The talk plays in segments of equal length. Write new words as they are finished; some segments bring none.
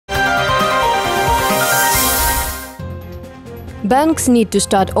Banks need to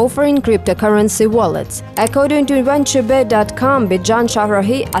start offering cryptocurrency wallets. According to venturebit.com, Bijan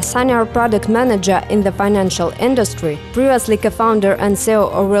Shahrokhi, a senior product manager in the financial industry, previously co-founder and CEO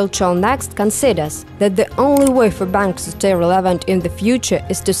of Virtual Next, considers that the only way for banks to stay relevant in the future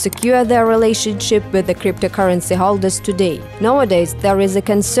is to secure their relationship with the cryptocurrency holders today. Nowadays, there is a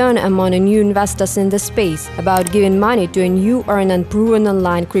concern among new investors in the space about giving money to a new or an unproven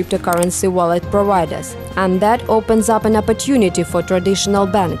online cryptocurrency wallet providers, and that opens up an opportunity for traditional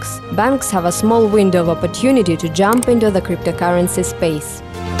banks. Banks have a small window of opportunity to jump into the cryptocurrency space.